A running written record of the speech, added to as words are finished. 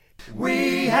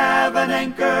We have an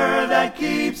anchor that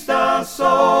keeps the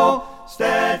soul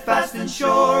steadfast and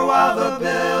sure while the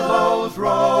billows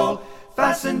roll,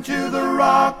 fastened to the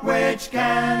rock which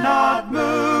cannot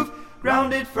move,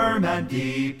 grounded firm and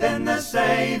deep in the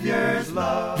Savior's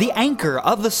love. The Anchor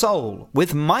of the Soul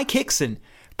with Mike Hickson,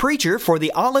 preacher for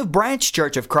the Olive Branch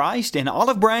Church of Christ in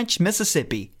Olive Branch,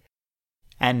 Mississippi.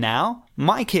 And now,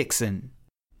 Mike Hickson.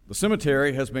 The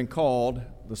cemetery has been called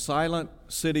the silent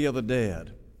city of the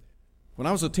dead. When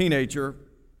I was a teenager,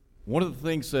 one of the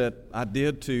things that I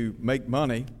did to make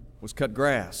money was cut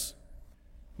grass.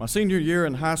 My senior year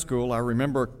in high school, I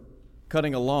remember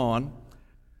cutting a lawn,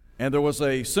 and there was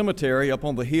a cemetery up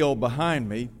on the hill behind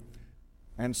me.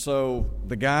 And so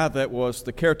the guy that was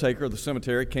the caretaker of the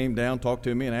cemetery came down, talked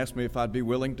to me, and asked me if I'd be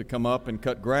willing to come up and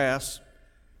cut grass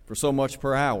for so much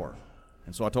per hour.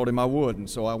 And so I told him I would. And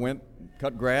so I went and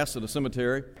cut grass at a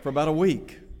cemetery for about a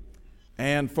week.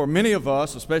 And for many of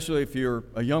us, especially if you're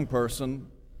a young person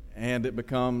and it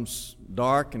becomes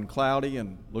dark and cloudy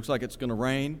and looks like it's going to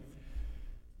rain,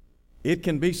 it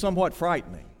can be somewhat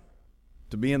frightening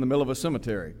to be in the middle of a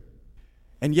cemetery.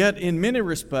 And yet, in many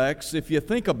respects, if you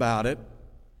think about it,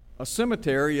 a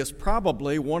cemetery is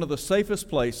probably one of the safest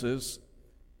places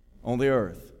on the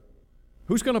earth.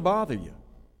 Who's going to bother you?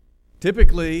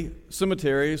 Typically,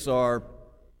 cemeteries are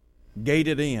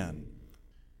gated in.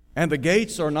 And the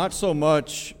gates are not so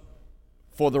much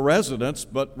for the residents,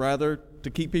 but rather to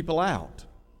keep people out.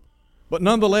 But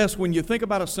nonetheless, when you think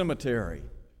about a cemetery,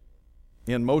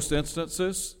 in most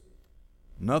instances,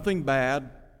 nothing bad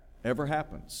ever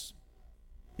happens.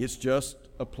 It's just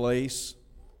a place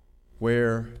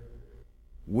where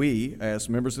we, as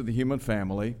members of the human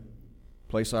family,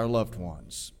 place our loved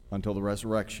ones until the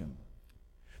resurrection.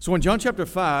 So in John chapter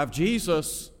 5,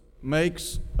 Jesus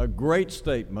makes a great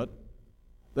statement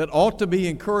that ought to be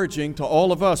encouraging to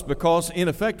all of us, because in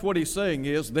effect what he's saying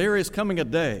is there is coming a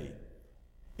day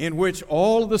in which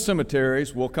all of the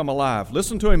cemeteries will come alive.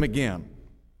 Listen to him again.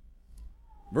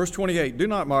 Verse 28, "Do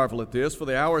not marvel at this, for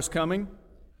the hour is coming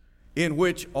in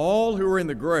which all who are in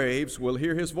the graves will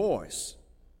hear his voice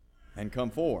and come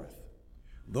forth.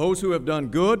 Those who have done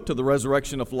good to the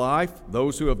resurrection of life,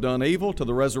 those who have done evil to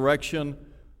the resurrection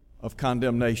of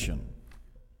condemnation."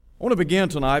 I want to begin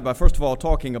tonight by first of all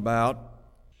talking about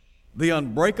the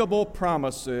unbreakable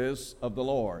promises of the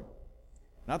Lord.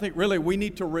 And I think really we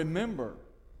need to remember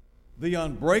the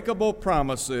unbreakable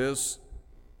promises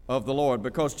of the Lord,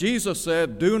 because Jesus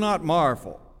said, "Do not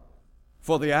marvel,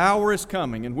 for the hour is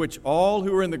coming in which all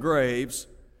who are in the graves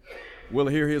will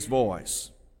hear his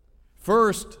voice."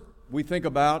 First, we think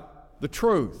about the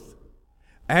truth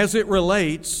as it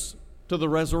relates to the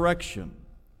resurrection.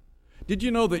 Did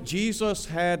you know that Jesus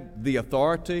had the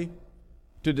authority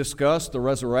to discuss the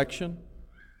resurrection?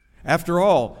 After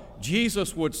all,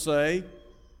 Jesus would say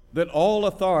that all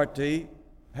authority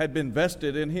had been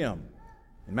vested in him.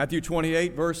 In Matthew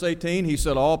 28, verse 18, he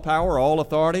said, "All power, all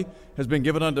authority has been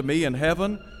given unto me in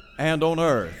heaven and on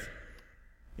earth."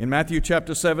 In Matthew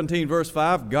chapter 17, verse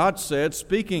 5, God said,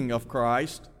 speaking of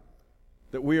Christ,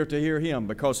 that we are to hear him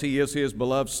because he is his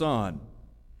beloved Son.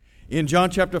 In John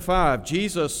chapter 5,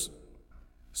 Jesus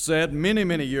said many,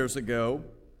 many years ago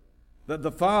that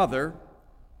the Father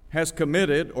has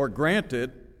committed or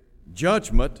granted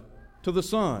judgment to the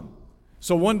Son.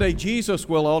 So one day Jesus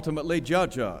will ultimately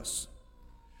judge us.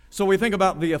 So we think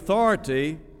about the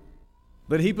authority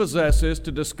that he possesses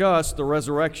to discuss the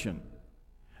resurrection.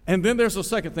 And then there's a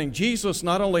second thing. Jesus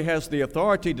not only has the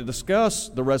authority to discuss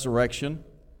the resurrection,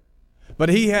 but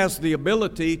he has the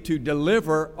ability to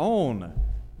deliver on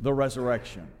the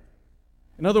resurrection.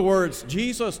 In other words,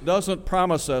 Jesus doesn't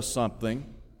promise us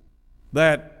something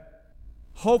that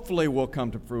hopefully will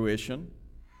come to fruition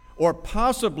or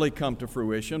possibly come to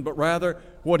fruition, but rather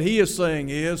what he is saying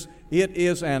is it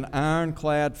is an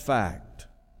ironclad fact.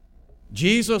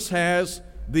 Jesus has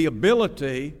the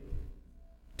ability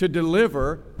to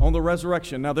deliver on the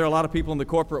resurrection. Now, there are a lot of people in the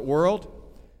corporate world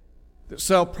that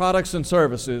sell products and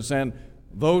services, and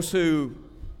those who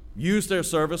use their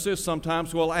services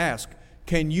sometimes will ask,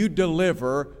 "Can you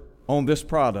deliver on this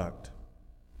product?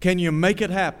 Can you make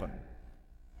it happen?"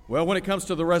 Well, when it comes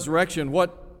to the resurrection,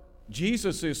 what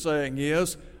Jesus is saying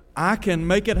is, I can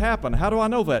make it happen. How do I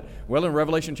know that? Well, in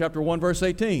Revelation chapter 1, verse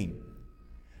 18.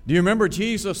 Do you remember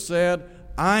Jesus said,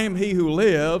 "I am he who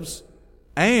lives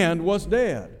and was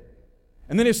dead."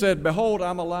 And then he said, "Behold,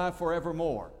 I'm alive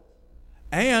forevermore.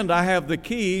 And I have the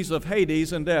keys of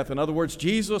Hades and death." In other words,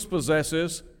 Jesus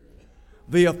possesses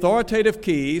the authoritative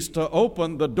keys to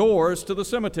open the doors to the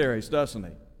cemeteries, doesn't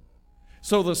he?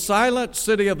 So the silent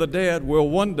city of the dead will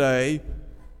one day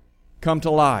come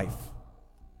to life.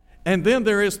 And then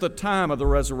there is the time of the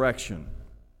resurrection.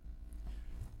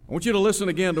 I want you to listen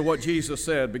again to what Jesus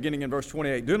said, beginning in verse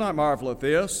 28. Do not marvel at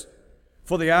this,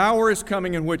 for the hour is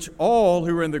coming in which all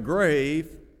who are in the grave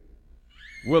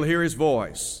will hear his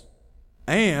voice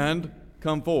and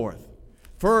come forth.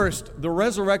 First, the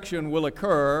resurrection will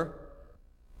occur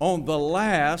on the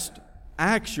last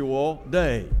actual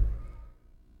day.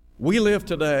 We live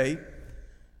today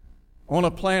on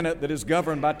a planet that is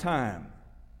governed by time.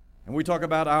 And we talk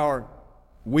about our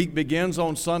week begins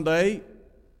on Sunday,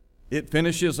 it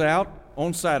finishes out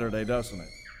on Saturday, doesn't it?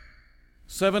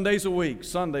 7 days a week,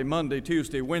 Sunday, Monday,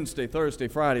 Tuesday, Wednesday, Thursday,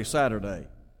 Friday, Saturday.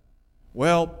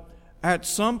 Well, at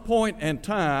some point in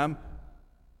time,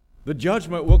 the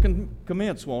judgment will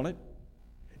commence, won't it?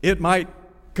 It might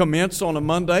commence on a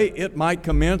Monday, it might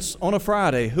commence on a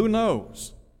Friday, who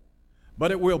knows?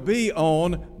 But it will be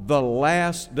on the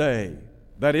last day.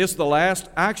 That is the last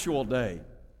actual day.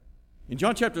 In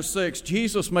John chapter 6,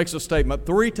 Jesus makes a statement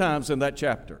 3 times in that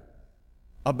chapter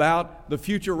about the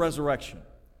future resurrection.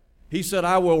 He said,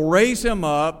 I will raise him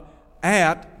up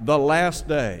at the last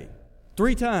day.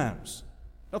 3 times.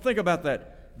 Now think about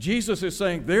that. Jesus is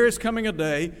saying, there is coming a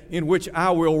day in which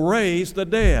I will raise the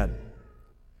dead.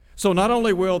 So not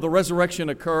only will the resurrection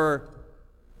occur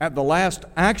at the last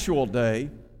actual day,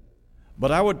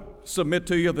 but I would submit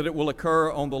to you that it will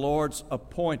occur on the Lord's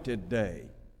appointed day.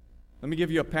 Let me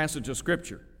give you a passage of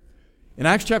Scripture. In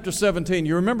Acts chapter 17,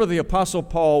 you remember the Apostle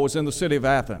Paul was in the city of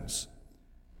Athens.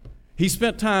 He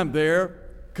spent time there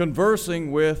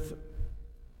conversing with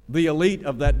the elite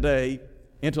of that day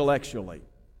intellectually.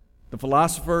 The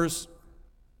philosophers,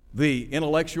 the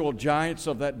intellectual giants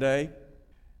of that day.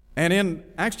 And in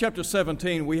Acts chapter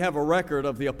 17, we have a record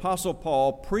of the Apostle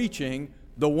Paul preaching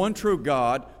the one true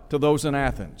God to those in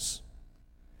Athens.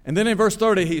 And then in verse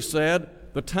 30 he said,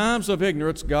 the times of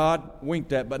ignorance God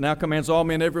winked at, but now commands all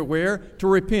men everywhere to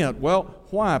repent. Well,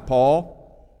 why,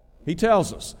 Paul? He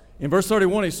tells us. In verse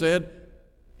 31 he said,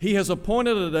 he has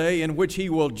appointed a day in which he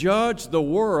will judge the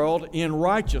world in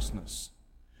righteousness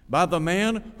by the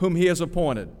man whom he has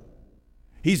appointed.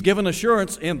 He's given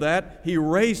assurance in that he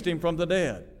raised him from the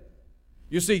dead.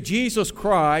 You see, Jesus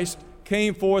Christ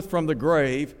came forth from the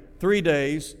grave 3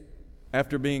 days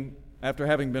after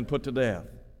having been put to death.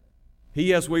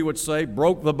 He, as we would say,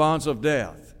 broke the bonds of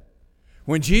death.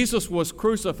 When Jesus was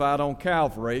crucified on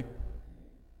Calvary,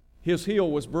 his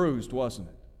heel was bruised, wasn't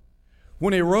it?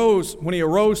 When he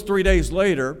arose 3 days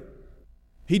later,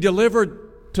 he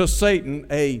delivered to Satan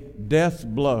a death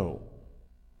blow.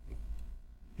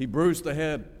 He bruised the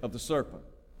head of the serpent,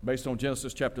 based on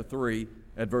Genesis chapter 3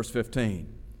 at verse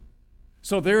 15.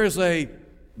 So there is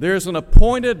an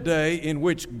appointed day in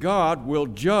which God will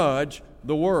judge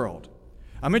the world.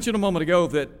 I mentioned a moment ago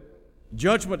that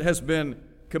judgment has been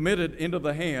committed into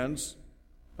the hands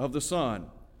of the Son.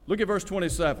 Look at verse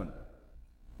 27.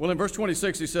 Well, in verse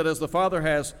 26 he said, as the Father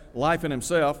has life in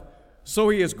himself, so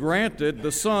he has granted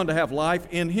the Son to have life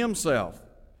in himself,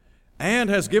 and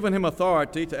has given him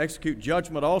authority to execute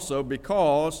judgment also,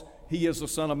 because he is the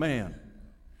Son of Man.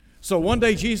 So one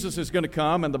day Jesus is going to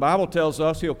come, and the Bible tells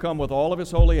us he'll come with all of his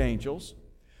holy angels.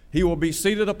 He will be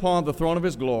seated upon the throne of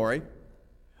his glory.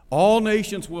 All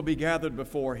nations will be gathered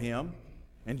before him.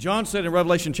 And John said in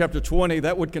Revelation chapter 20,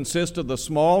 that would consist of the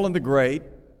small and the great.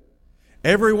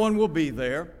 Everyone will be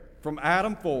there, from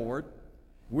Adam forward.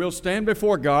 We'll stand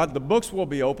before God. The books will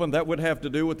be opened. That would have to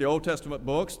do with the Old Testament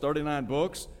books, 39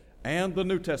 books, and the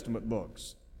New Testament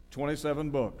books, 27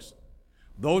 books.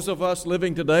 Those of us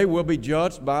living today will be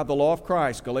judged by the law of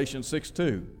Christ, Galatians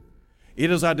 6:2. It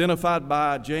is identified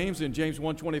by James in James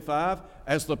 1:25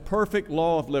 as the perfect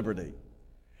law of liberty.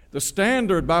 The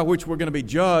standard by which we're going to be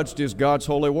judged is God's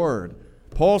holy word.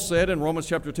 Paul said in Romans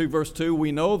chapter 2, verse 2,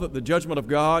 we know that the judgment of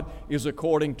God is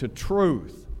according to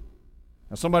truth.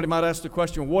 Now somebody might ask the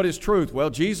question, what is truth? Well,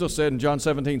 Jesus said in John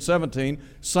 17:17,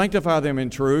 sanctify them in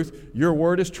truth, your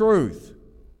word is truth.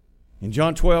 In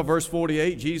John 12, verse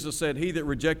 48, Jesus said, he that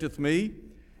rejecteth me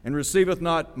and receiveth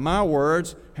not my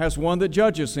words has one that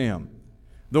judges him.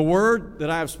 The word that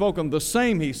I have spoken, the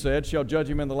same, he said, shall judge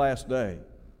him in the last day.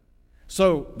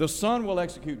 So the Son will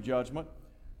execute judgment.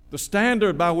 The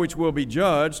standard by which we'll be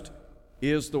judged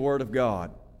is the Word of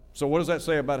God. So what does that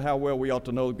say about how well we ought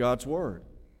to know God's Word?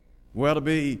 We ought to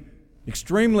be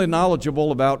extremely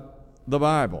knowledgeable about the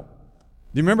Bible.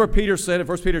 Do you remember Peter said in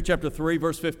 1 Peter chapter 3,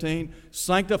 verse 15,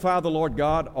 sanctify the Lord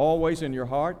God always in your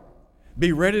heart.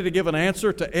 Be ready to give an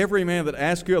answer to every man that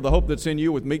asks you of the hope that's in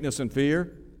you with meekness and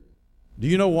fear. Do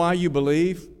you know why you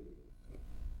believe?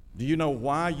 Do you know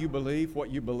why you believe what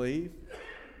you believe?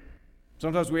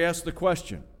 Sometimes we ask the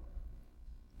question,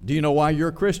 do you know why you're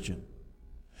a Christian?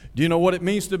 Do you know what it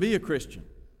means to be a Christian?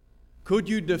 Could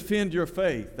you defend your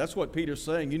faith? That's what Peter's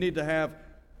saying. You need to have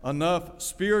enough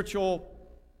spiritual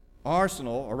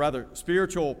arsenal, or rather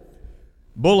spiritual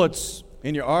bullets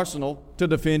in your arsenal to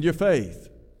defend your faith.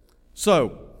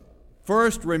 So,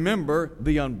 first, remember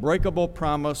the unbreakable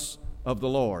promise of the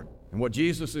Lord. And what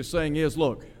Jesus is saying is,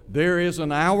 look, there is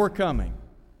an hour coming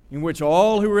in which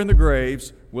all who are in the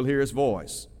graves will hear His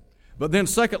voice. But then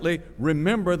secondly,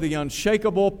 remember the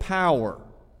unshakable power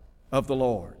of the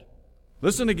Lord.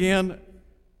 Listen again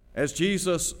as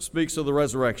Jesus speaks of the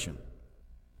resurrection.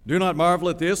 Do not marvel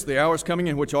at this, the hour is coming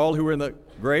in which all who are in the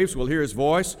graves will hear His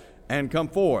voice and come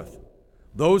forth.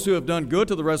 Those who have done good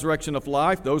to the resurrection of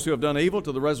life, those who have done evil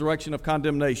to the resurrection of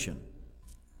condemnation.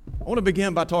 I want to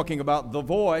begin by talking about the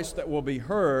voice that will be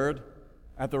heard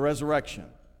at the resurrection.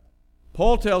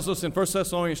 Paul tells us in 1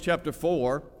 Thessalonians chapter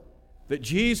 4 that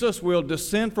Jesus will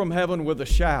descend from heaven with a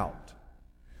shout,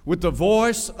 with the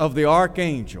voice of the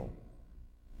archangel.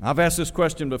 I've asked this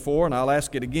question before, and I'll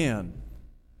ask it again.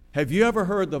 Have you ever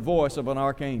heard the voice of an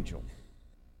archangel?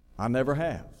 I never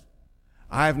have.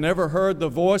 I have never heard the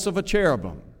voice of a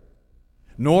cherubim,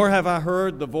 nor have I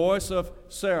heard the voice of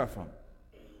seraphim.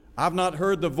 I've not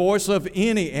heard the voice of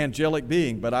any angelic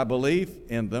being, but I believe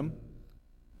in them.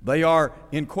 They are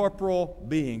incorporeal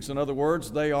beings. In other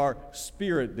words, they are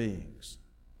spirit beings.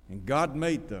 And God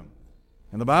made them.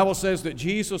 And the Bible says that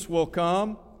Jesus will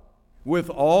come with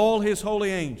all His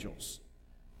holy angels.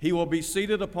 He will be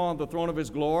seated upon the throne of His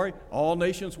glory. All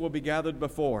nations will be gathered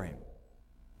before Him.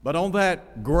 But on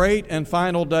that great and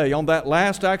final day, on that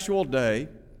last actual day,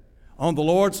 on the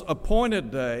Lord's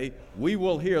appointed day, we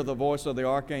will hear the voice of the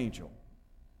archangel.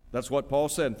 That's what Paul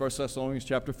said in 1 Thessalonians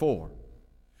chapter 4.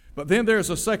 But then there's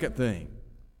a second thing,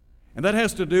 and that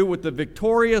has to do with the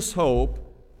victorious hope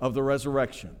of the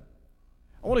resurrection.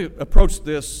 I want to approach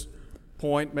this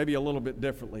point maybe a little bit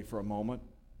differently for a moment.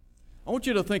 I want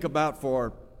you to think about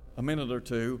for a minute or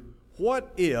two,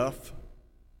 what if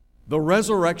the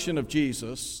resurrection of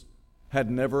Jesus had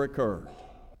never occurred?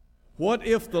 What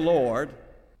if the Lord,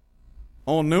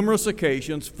 on numerous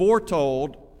occasions,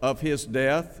 foretold of His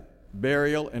death,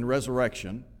 burial, and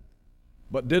resurrection,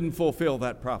 but didn't fulfill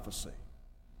that prophecy?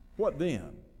 What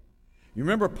then? You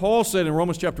remember Paul said in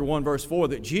Romans chapter 1, verse 4,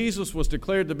 that Jesus was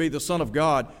declared to be the Son of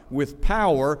God with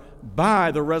power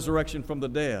by the resurrection from the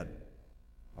dead.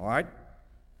 All right?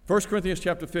 1 Corinthians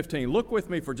chapter 15. Look with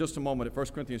me for just a moment at 1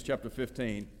 Corinthians chapter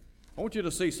 15. I want you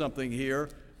to see something here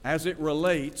as it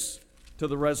relates to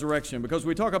the resurrection, because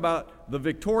we talk about the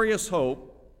victorious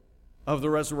hope of the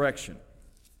resurrection.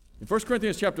 In 1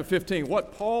 Corinthians chapter 15,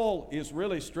 what Paul is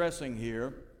really stressing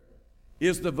here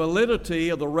is the validity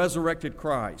of the resurrected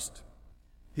Christ.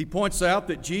 He points out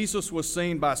that Jesus was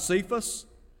seen by Cephas,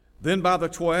 then by the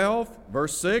 12,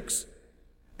 verse 6,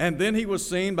 and then He was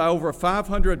seen by over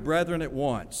 500 brethren at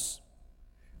once.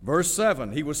 Verse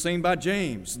 7, He was seen by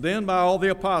James, then by all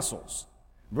the apostles.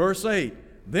 Verse 8,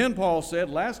 then Paul said,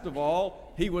 last of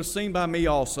all, He was seen by me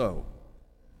also,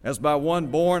 as by one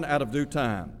born out of due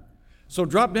time. So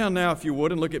drop down now, if you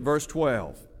would, and look at verse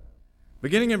 12.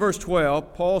 Beginning in verse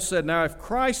 12, Paul said, now if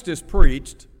Christ is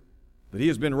preached that He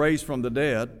has been raised from the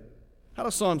dead, how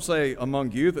do some say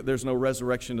among you that there's no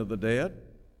resurrection of the dead?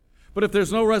 But if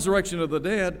there's no resurrection of the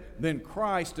dead, then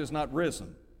Christ is not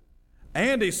risen.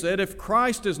 And he said, if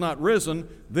Christ is not risen,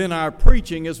 then our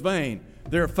preaching is vain.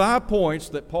 There are 5 points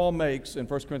that Paul makes in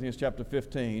 1 Corinthians chapter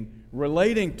 15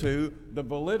 relating to the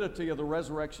validity of the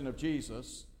resurrection of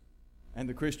Jesus and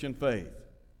the Christian faith.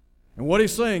 And what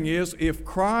he's saying is, if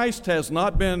Christ has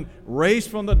not been raised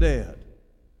from the dead,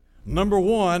 number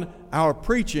one, our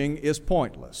preaching is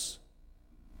pointless.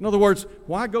 In other words,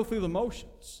 why go through the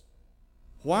motions?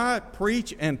 Why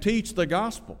preach and teach the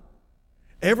gospel?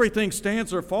 Everything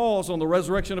stands or falls on the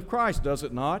resurrection of Christ, does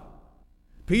it not?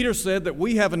 Peter said that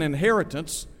we have an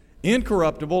inheritance,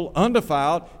 incorruptible,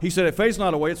 undefiled. He said, it fades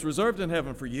not away, it's reserved in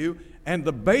heaven for you. And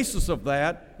the basis of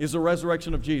that is the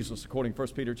resurrection of Jesus, according to 1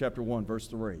 Peter chapter 1, verse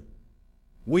 3.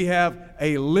 We have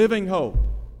a living hope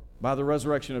by the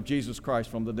resurrection of Jesus Christ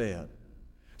from the dead.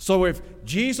 So if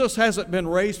Jesus hasn't been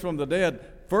raised from the dead,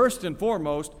 first and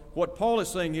foremost, what Paul is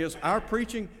saying is our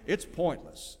preaching, it's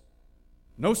pointless.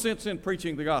 No sense in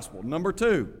preaching the gospel. Number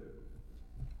two,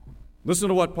 listen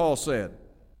to what Paul said.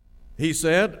 He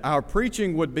said our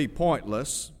preaching would be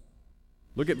pointless.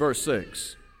 Look at verse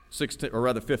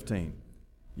 15.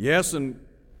 Yes, and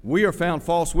we are found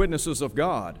false witnesses of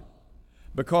God,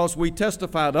 because we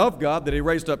testified of God that He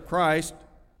raised up Christ,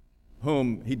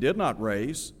 whom He did not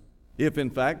raise, if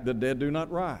in fact the dead do not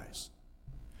rise.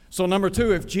 So number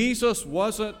two, if Jesus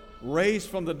wasn't raised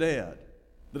from the dead,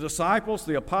 the disciples,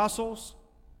 the apostles,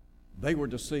 they were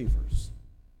deceivers.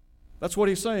 That's what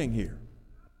he's saying here.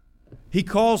 He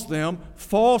calls them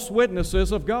false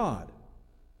witnesses of God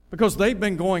because they've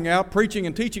been going out preaching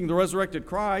and teaching the resurrected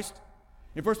Christ.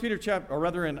 In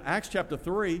in Acts chapter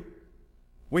 3,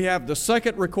 we have the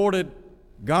second recorded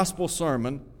gospel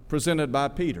sermon presented by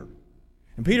Peter.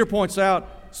 And Peter points out,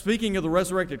 speaking of the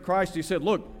resurrected Christ, he said,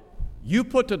 look, you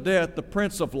put to death the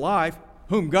Prince of Life,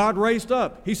 whom God raised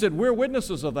up. He said, we're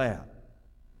witnesses of that.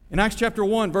 In Acts chapter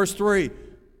 1, verse 3,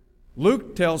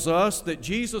 Luke tells us that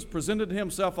Jesus presented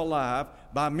himself alive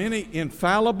by many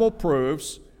infallible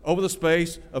proofs over the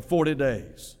space of 40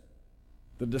 days.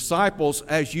 The disciples,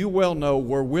 as you well know,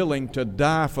 were willing to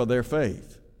die for their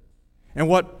faith. And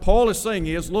what Paul is saying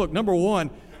is, look, number one,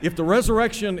 if the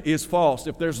resurrection is false,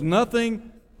 if there's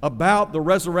nothing about the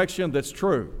resurrection that's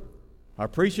true, our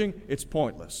preaching, it's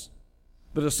pointless.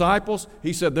 The disciples,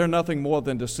 he said, they're nothing more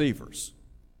than deceivers.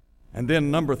 And then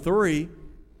number three,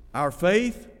 our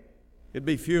faith, it'd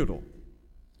be futile.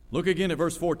 Look again at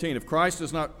verse 14. If Christ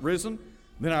is not risen,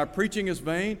 then our preaching is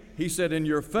vain. He said, and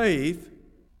your faith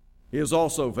is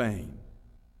also vain.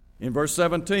 In verse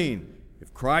 17,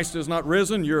 if Christ is not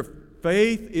risen, your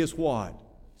faith is what?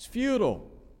 It's futile.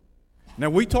 Now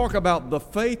we talk about the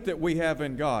faith that we have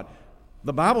in God.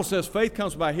 The Bible says faith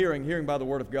comes by hearing, hearing by the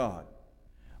Word of God.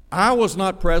 I was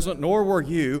not present, nor were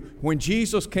you, when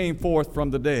Jesus came forth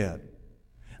from the dead.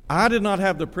 I did not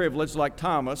have the privilege, like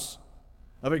Thomas,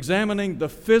 of examining the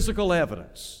physical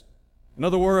evidence. In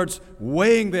other words,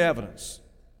 weighing the evidence,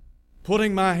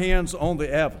 putting my hands on the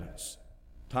evidence.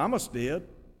 Thomas did.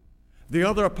 The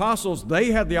other apostles,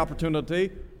 they had the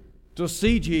opportunity to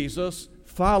see Jesus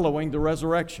following the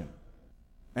resurrection.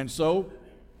 And so,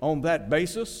 on that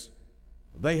basis,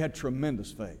 they had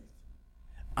tremendous faith.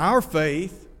 Our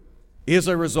faith is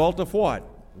a result of what?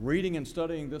 Reading and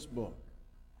studying this book.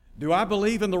 Do I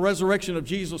believe in the resurrection of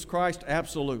Jesus Christ?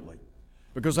 Absolutely.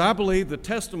 Because I believe the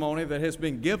testimony that has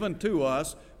been given to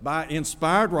us by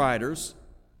inspired writers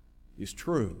is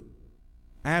true.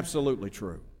 Absolutely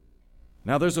true.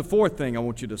 Now there's a fourth thing I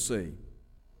want you to see.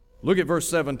 Look at verse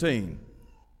 17.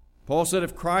 Paul said,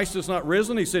 if Christ is not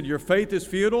risen, he said, your faith is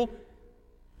futile.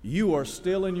 You are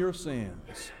still in your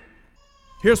sins.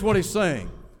 Here's what he's saying.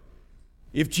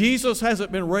 If Jesus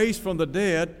hasn't been raised from the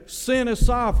dead, sin is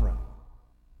sovereign.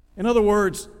 In other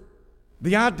words,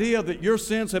 the idea that your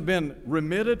sins have been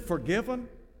remitted, forgiven,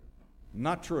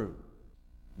 not true.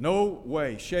 No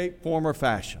way, shape, form, or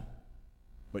fashion.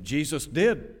 But Jesus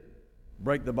did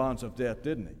break the bonds of death,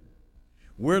 didn't he?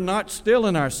 We're not still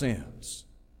in our sins.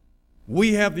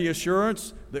 We have the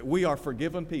assurance that we are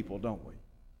forgiven people, don't we?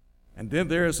 And then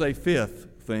there is a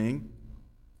fifth thing.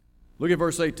 Look at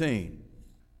verse 18.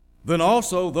 Then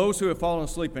also those who have fallen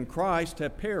asleep in Christ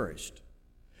have perished.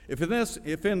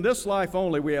 If in this life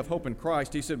only we have hope in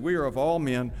Christ, he said, we are of all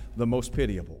men the most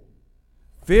pitiable.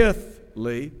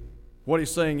 Fifthly, what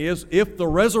he's saying is, if the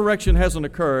resurrection hasn't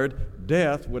occurred,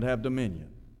 death would have dominion.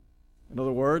 In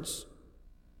other words,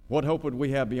 what hope would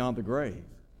we have beyond the grave?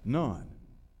 None.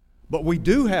 But we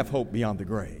do have hope beyond the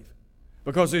grave.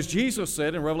 Because as Jesus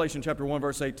said in Revelation chapter 1,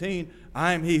 verse 18,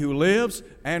 I am he who lives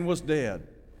and was dead.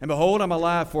 And behold, I'm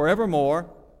alive forevermore.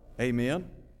 Amen.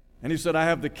 And he said, I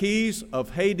have the keys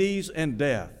of Hades and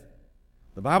death.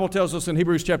 The Bible tells us in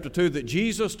Hebrews chapter 2 that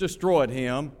Jesus destroyed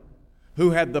him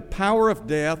who had the power of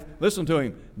death. Listen to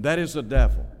him. That is the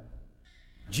devil.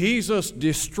 Jesus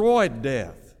destroyed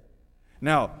death.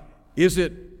 Now, is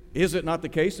it not the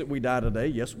case that we die today?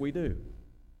 Yes, we do.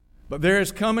 But there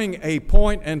is coming a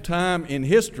point and time in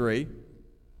history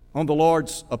on the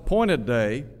Lord's appointed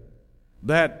day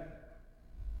that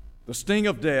the sting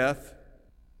of death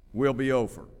will be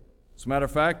over. As a matter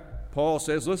of fact, Paul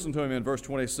says, listen to him in verse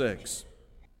 26,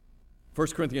 1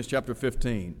 Corinthians chapter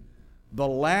 15. The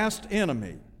last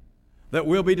enemy that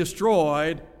will be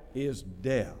destroyed is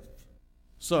death.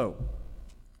 So,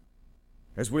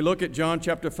 as we look at John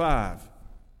chapter 5,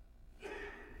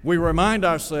 we remind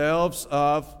ourselves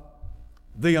of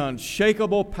the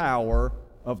unshakable power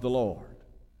of the Lord.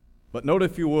 But note,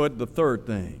 if you would, the third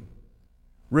thing.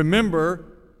 Remember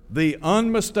the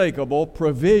unmistakable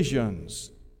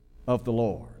provisions of the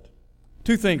Lord.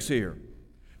 Two things here.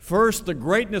 First, the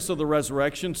greatness of the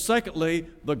resurrection. Secondly,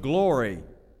 the glory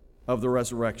of the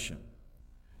resurrection.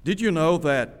 Did you know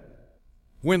that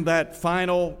when that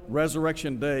final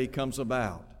resurrection day comes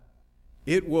about,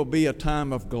 it will be a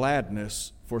time of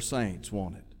gladness for saints,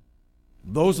 won't it?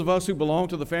 Those of us who belong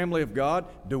to the family of God,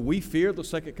 do we fear the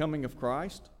second coming of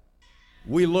Christ?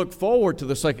 We look forward to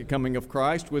the second coming of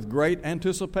Christ with great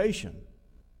anticipation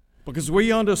because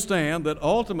we understand that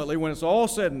ultimately, when it's all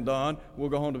said and done, we'll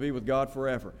go home to be with God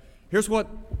forever. Here's what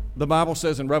the Bible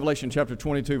says in Revelation chapter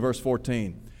 22, verse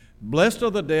 14. Blessed are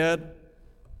the dead,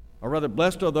 or rather,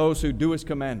 blessed are those who do His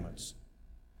commandments,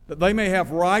 that they may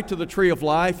have right to the tree of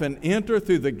life and enter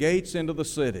through the gates into the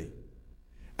city.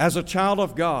 As a child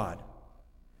of God,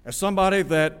 as somebody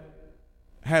that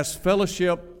has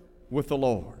fellowship with the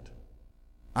Lord,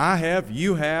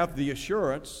 you have the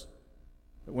assurance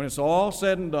that when it's all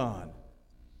said and done,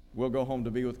 we'll go home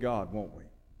to be with God, won't we?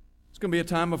 It's going to be a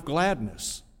time of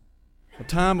gladness, a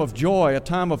time of joy, a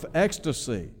time of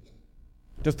ecstasy,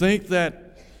 to think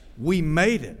that we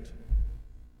made it,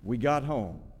 we got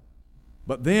home.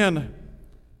 But then,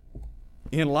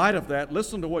 in light of that,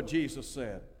 listen to what Jesus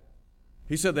said.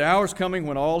 He said, the hour is coming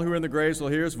when all who are in the graves will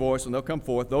hear His voice, and they'll come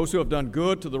forth, those who have done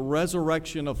good to the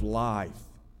resurrection of life.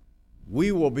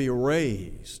 We will be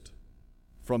raised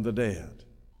from the dead,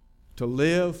 to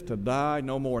live, to die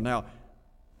no more. Now,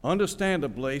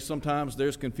 understandably, sometimes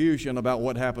there's confusion about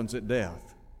what happens at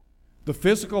death. The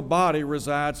physical body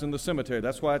resides in the cemetery.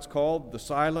 That's why it's called the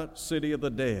silent city of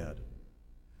the dead.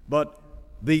 But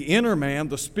the inner man,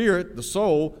 the spirit, the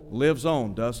soul, lives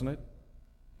on, doesn't it?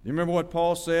 You remember what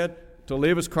Paul said? To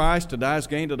live is Christ, to die is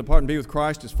gain, to depart and be with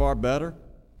Christ is far better.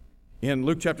 In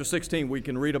Luke chapter 16, we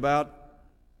can read about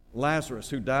Lazarus,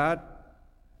 who died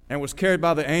and was carried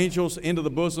by the angels into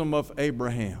the bosom of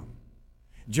Abraham.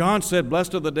 John said,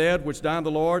 blessed are the dead which die in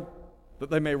the Lord, that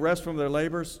they may rest from their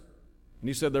labors. And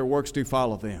he said, their works do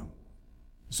follow them.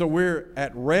 So we're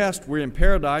at rest, we're in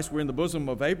paradise, we're in the bosom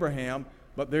of Abraham,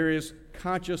 but there is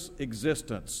conscious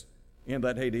existence in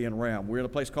that Hadean realm. We're in a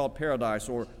place called paradise,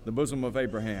 or the bosom of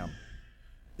Abraham.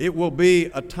 It will be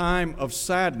a time of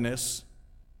sadness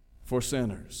for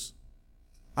sinners.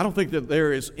 I don't think that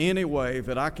there is any way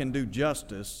that I can do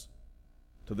justice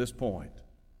to this point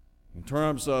in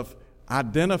terms of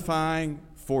identifying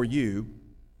for you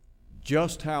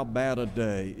just how bad a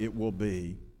day it will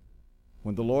be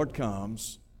when the Lord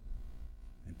comes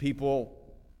and people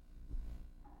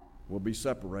will be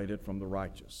separated from the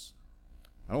righteous.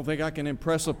 I don't think I can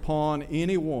impress upon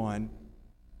anyone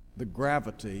the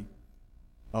gravity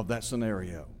of that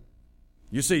scenario.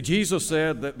 You see, Jesus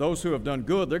said that those who have done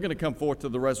good, they're going to come forth to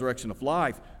the resurrection of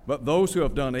life, but those who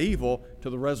have done evil to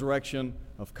the resurrection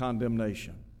of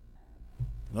condemnation.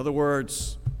 In other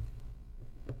words,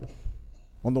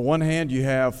 on the one hand, you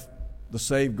have the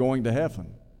saved going to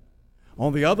heaven.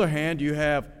 On the other hand, you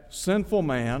have sinful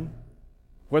man,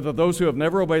 whether those who have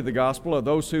never obeyed the gospel or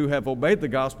those who have obeyed the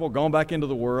gospel, gone back into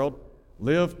the world,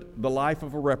 lived the life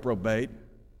of a reprobate,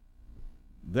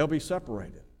 they'll be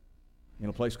separated in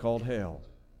a place called hell.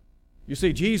 You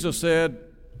see, Jesus said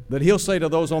that He'll say to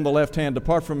those on the left hand,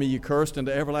 depart from me, you cursed,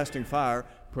 into everlasting fire,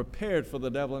 prepared for the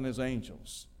devil and his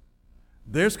angels.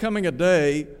 There's coming a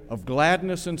day of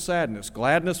gladness and sadness.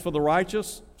 Gladness for the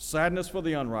righteous, sadness for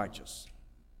the unrighteous.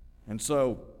 And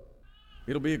so,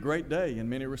 it'll be a great day in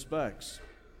many respects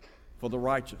for the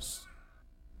righteous.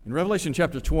 In Revelation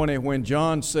chapter 20, when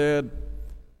John said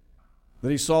that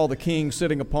he saw the King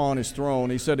sitting upon His throne,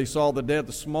 he said he saw the dead,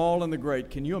 the small and the great.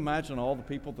 Can you imagine all the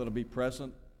people that will be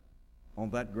present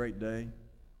on that great day?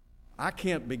 I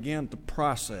can't begin to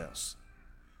process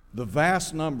the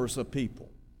vast numbers of people.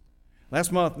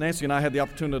 Last month, Nancy and I had the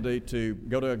opportunity to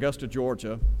go to Augusta,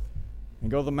 Georgia, and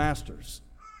go to the Masters.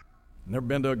 Never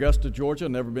been to Augusta, Georgia,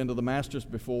 never been to the Masters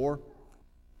before,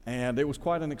 and it was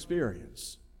quite an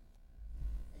experience.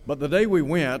 But the day we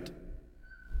went,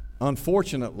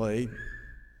 unfortunately,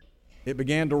 it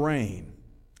began to rain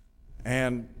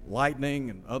and lightning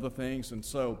and other things, and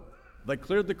so they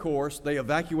cleared the course, they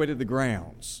evacuated the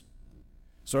grounds.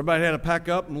 So everybody had to pack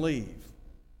up and leave.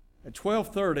 At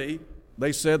 12:30,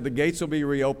 they said the gates will be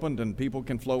reopened and people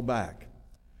can flow back.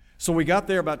 So we got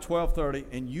there about 12:30,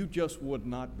 and you just would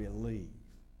not believe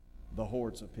the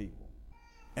hordes of people.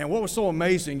 And what was so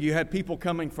amazing, you had people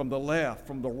coming from the left,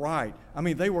 from the right. I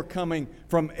mean, they were coming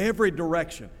from every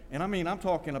direction. And I mean, I'm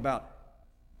talking about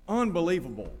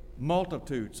unbelievable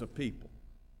multitudes of people.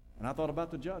 And I thought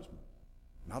about the judgment.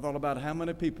 And I thought about how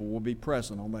many people will be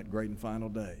present on that great and final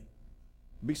day.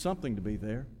 It'll be something to be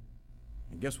there.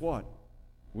 And guess what?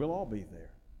 We'll all be there.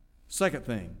 Second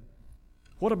thing,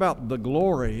 what about the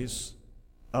glories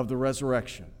of the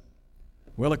resurrection?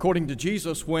 Well, according to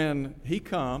Jesus, when He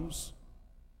comes,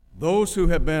 those who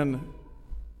have been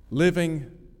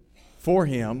living for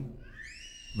Him,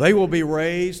 they will be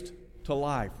raised to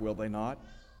life, will they not?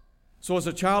 So as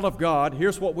a child of God,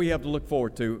 here's what we have to look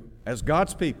forward to. As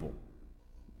God's people,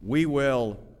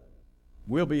 we'll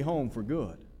be home for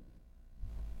good.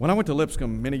 When I went to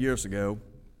Lipscomb many years ago,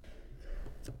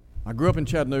 I grew up in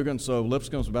Chattanooga, and so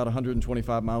Lipscomb's about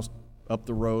 125 miles up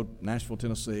the road, Nashville,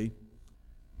 Tennessee.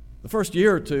 The first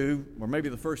year or two, or maybe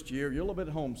the first year, you're a little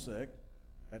bit homesick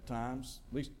at times.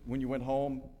 At least when you went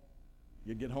home,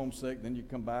 you'd get homesick, then you'd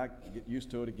come back, you get used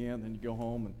to it again, then you go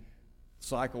home, and the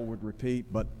cycle would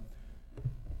repeat. But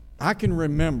I can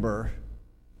remember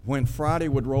when Friday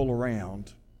would roll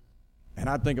around, and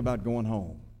I'd think about going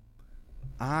home.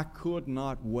 I could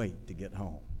not wait to get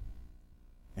home.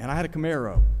 And I had a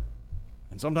Camaro,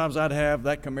 and sometimes I'd have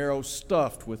that Camaro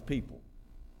stuffed with people.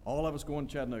 All of us going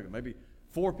to Chattanooga, maybe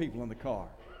 4 people in the car.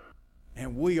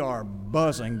 And we are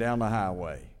buzzing down the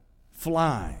highway,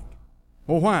 flying.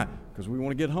 Well, why? Because we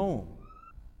want to get home.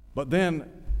 But then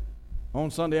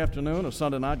on Sunday afternoon or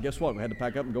Sunday night, guess what? We had to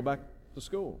pack up and go back to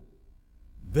school.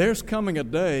 There's coming a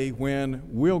day when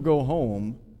we'll go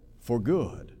home for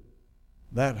good.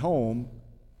 That home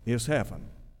is heaven.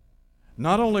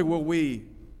 Not only will we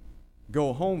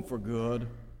go home for good,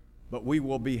 but we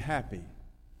will be happy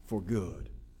for good.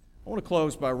 I want to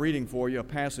close by reading for you a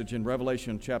passage in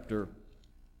Revelation chapter.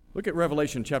 Look at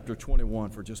Revelation chapter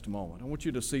 21 for just a moment. I want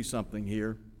you to see something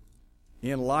here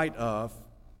in light of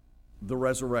the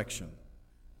resurrection.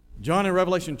 John in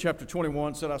Revelation chapter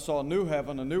 21 said, I saw a new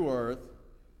heaven, a new earth.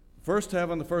 First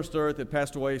heaven, the first earth had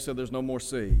passed away. He said, there's no more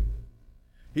sea.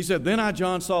 He said, then I,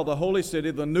 John, saw the holy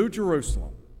city, the new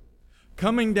Jerusalem,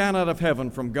 coming down out of heaven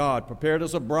from God, prepared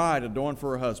as a bride adorned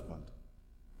for her husband.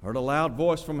 I heard a loud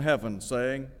voice from heaven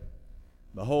saying,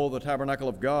 behold, the tabernacle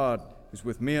of God is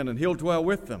with men, and he'll dwell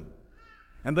with them.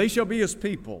 And they shall be his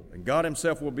people, and God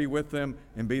himself will be with them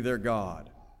and be their God.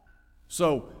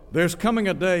 So there's coming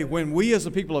a day when we as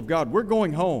the people of God, we're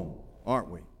going home, aren't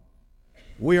we?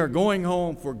 We are going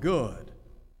home for good.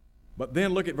 But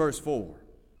then look at verse 4.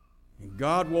 And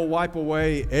God will wipe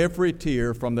away every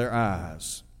tear from their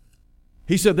eyes.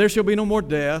 He said, there shall be no more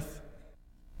death,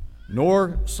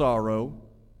 nor sorrow,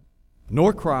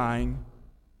 nor crying,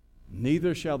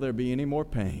 neither shall there be any more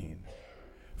pain.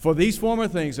 For these former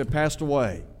things have passed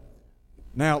away.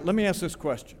 Now, let me ask this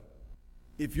question.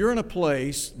 If you're in a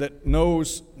place that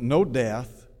knows no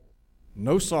death,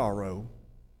 no sorrow,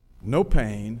 no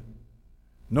pain,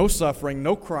 no suffering,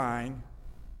 no crying,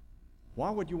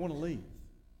 why would you want to leave?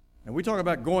 And we talk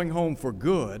about going home for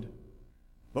good,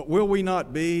 but will we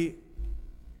not be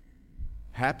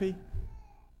happy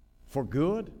for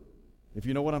good, if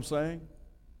you know what I'm saying?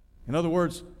 In other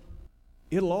words,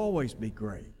 it'll always be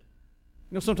great.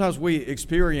 You know, sometimes we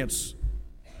experience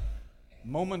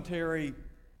momentary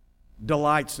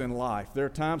delights in life. There are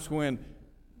times when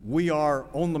we are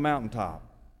on the mountaintop.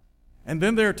 And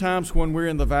then there are times when we're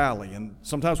in the valley. And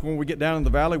sometimes when we get down in the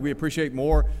valley, we appreciate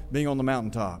more being on the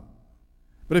mountaintop.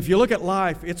 But if you look at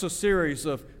life, it's a series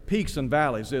of peaks and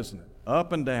valleys, isn't it?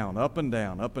 Up and down, up and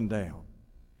down, up and down.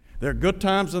 There are good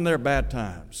times and there are bad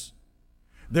times.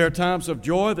 There are times of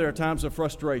joy, there are times of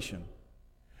frustration.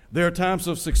 There are times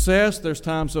of success, there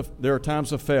are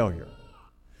times of failure.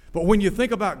 But when you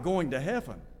think about going to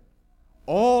heaven,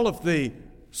 all of the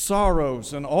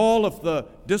sorrows and all of the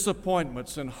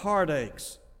disappointments and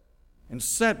heartaches and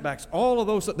setbacks, all of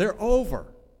those, they're over.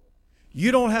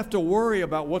 You don't have to worry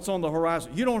about what's on the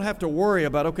horizon. You don't have to worry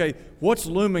about, okay, what's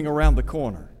looming around the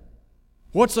corner?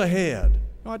 What's ahead? You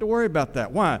don't have to worry about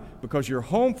that. Why? Because you're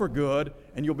home for good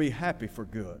and you'll be happy for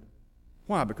good.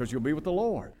 Why? Because you'll be with the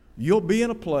Lord. You'll be in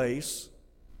a place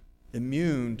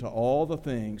immune to all the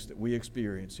things that we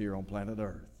experience here on planet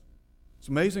Earth. It's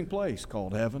an amazing place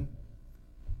called heaven.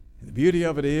 And the beauty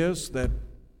of it is that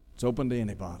it's open to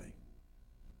anybody.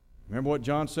 Remember what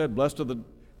John said? Blessed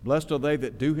are they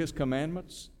that do his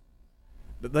commandments,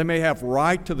 that they may have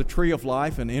right to the tree of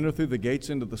life and enter through the gates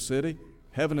into the city.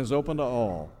 Heaven is open to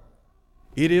all.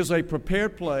 It is a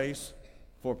prepared place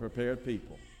for prepared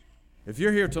people. If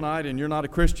you're here tonight and you're not a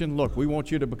Christian, look, we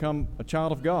want you to become a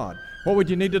child of God. What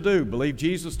would you need to do? Believe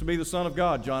Jesus to be the Son of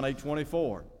God, John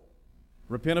 8:24.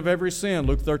 Repent of every sin,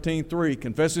 Luke 13:3.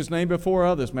 Confess his name before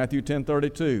others, Matthew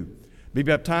 10:32. Be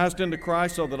baptized into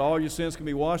Christ so that all your sins can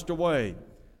be washed away,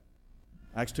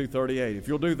 Acts 2:38. If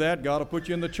you'll do that, God will put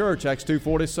you in the church, Acts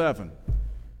 2:47.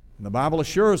 And the Bible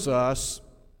assures us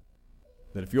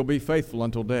that if you'll be faithful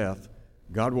until death,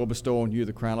 God will bestow on you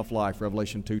the crown of life,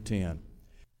 Revelation 2:10.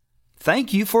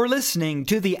 Thank you for listening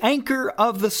to The Anchor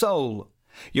of the Soul.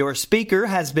 Your speaker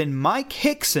has been Mike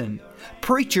Hickson,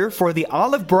 preacher for the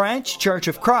Olive Branch Church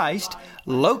of Christ,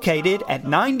 located at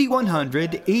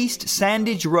 9100 East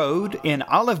Sandage Road in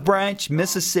Olive Branch,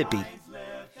 Mississippi.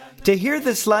 To hear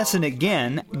this lesson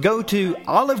again, go to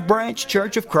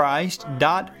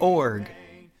olivebranchchurchofchrist.org.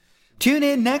 Tune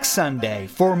in next Sunday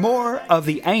for more of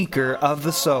The Anchor of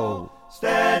the Soul.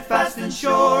 Steadfast and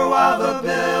sure while the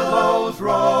billows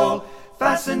roll,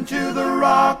 fastened to the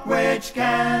rock which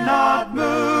cannot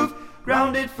move.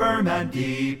 grounded firm and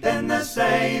deep in the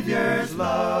Savior's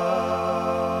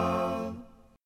love.